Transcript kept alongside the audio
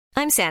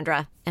I'm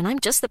Sandra, and I'm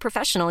just the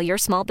professional your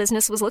small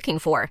business was looking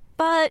for.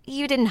 But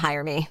you didn't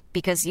hire me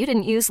because you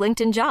didn't use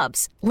LinkedIn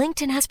Jobs.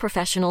 LinkedIn has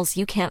professionals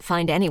you can't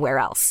find anywhere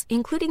else,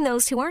 including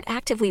those who aren't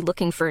actively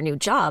looking for a new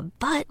job,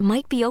 but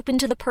might be open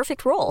to the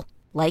perfect role,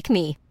 like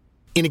me.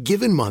 In a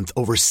given month,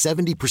 over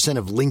 70%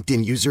 of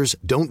LinkedIn users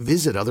don't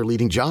visit other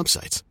leading job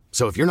sites.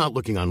 So if you're not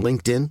looking on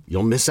LinkedIn,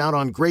 you'll miss out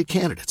on great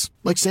candidates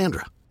like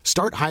Sandra.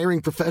 Start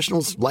hiring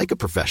professionals like a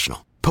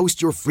professional.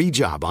 Post your free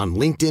job on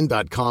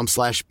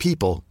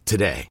linkedin.com/people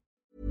today.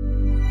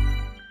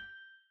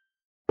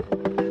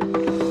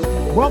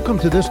 Welcome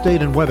to This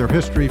Date in Weather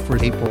History for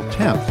April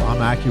 10th. I'm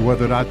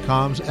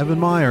AccuWeather.com's Evan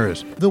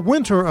Myers. The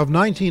winter of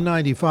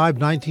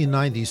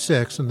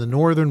 1995-1996 in the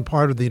northern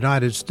part of the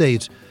United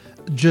States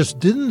just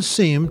didn't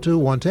seem to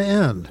want to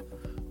end.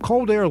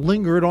 Cold air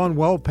lingered on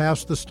well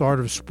past the start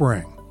of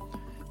spring.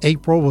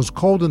 April was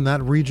cold in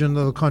that region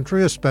of the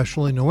country,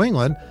 especially New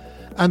England,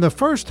 and the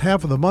first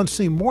half of the month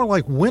seemed more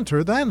like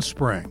winter than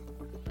spring.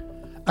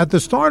 At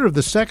the start of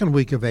the second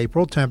week of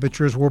April,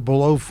 temperatures were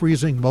below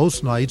freezing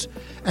most nights,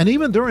 and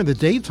even during the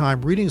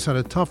daytime, readings had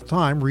a tough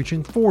time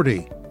reaching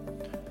 40.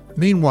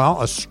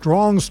 Meanwhile, a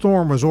strong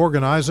storm was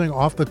organizing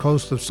off the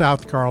coast of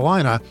South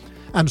Carolina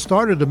and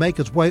started to make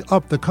its way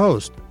up the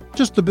coast,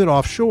 just a bit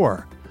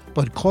offshore,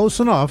 but close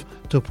enough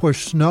to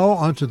push snow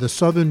onto the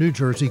southern New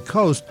Jersey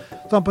coast,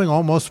 dumping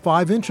almost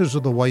 5 inches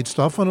of the white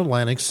stuff on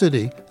Atlantic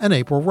City, an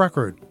April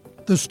record.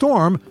 The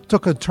storm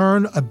took a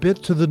turn a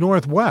bit to the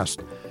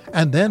northwest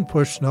and then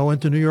pushed snow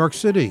into New York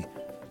City.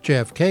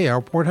 JFK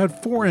Airport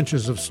had 4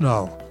 inches of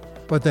snow,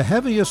 but the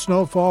heaviest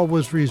snowfall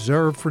was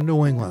reserved for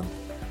New England.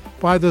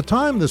 By the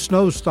time the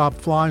snow stopped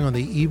flying on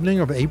the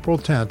evening of April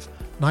 10th,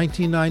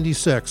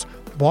 1996,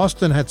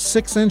 Boston had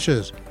 6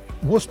 inches,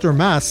 Worcester,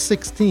 Mass.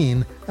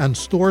 16, and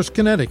Storrs,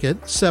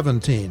 Connecticut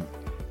 17.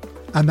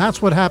 And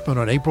that's what happened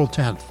on April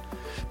 10th.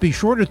 Be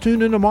sure to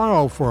tune in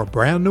tomorrow for a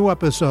brand new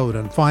episode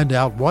and find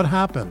out what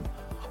happened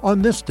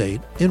on this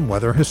date in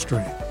weather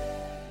history.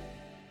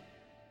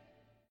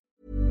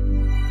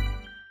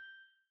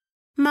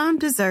 Mom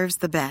deserves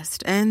the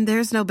best, and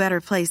there's no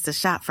better place to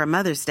shop for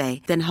Mother's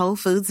Day than Whole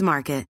Foods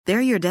Market. They're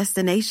your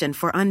destination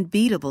for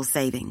unbeatable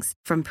savings,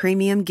 from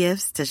premium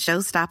gifts to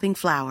show-stopping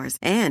flowers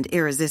and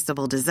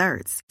irresistible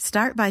desserts.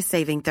 Start by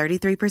saving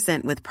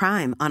 33% with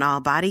Prime on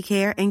all body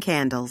care and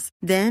candles.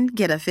 Then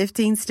get a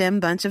 15-stem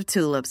bunch of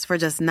tulips for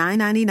just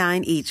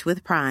 $9.99 each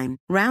with Prime.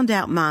 Round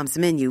out Mom's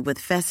menu with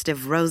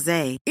festive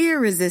rosé,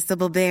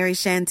 irresistible berry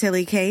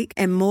chantilly cake,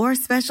 and more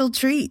special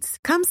treats.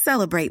 Come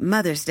celebrate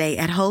Mother's Day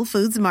at Whole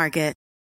Foods Market.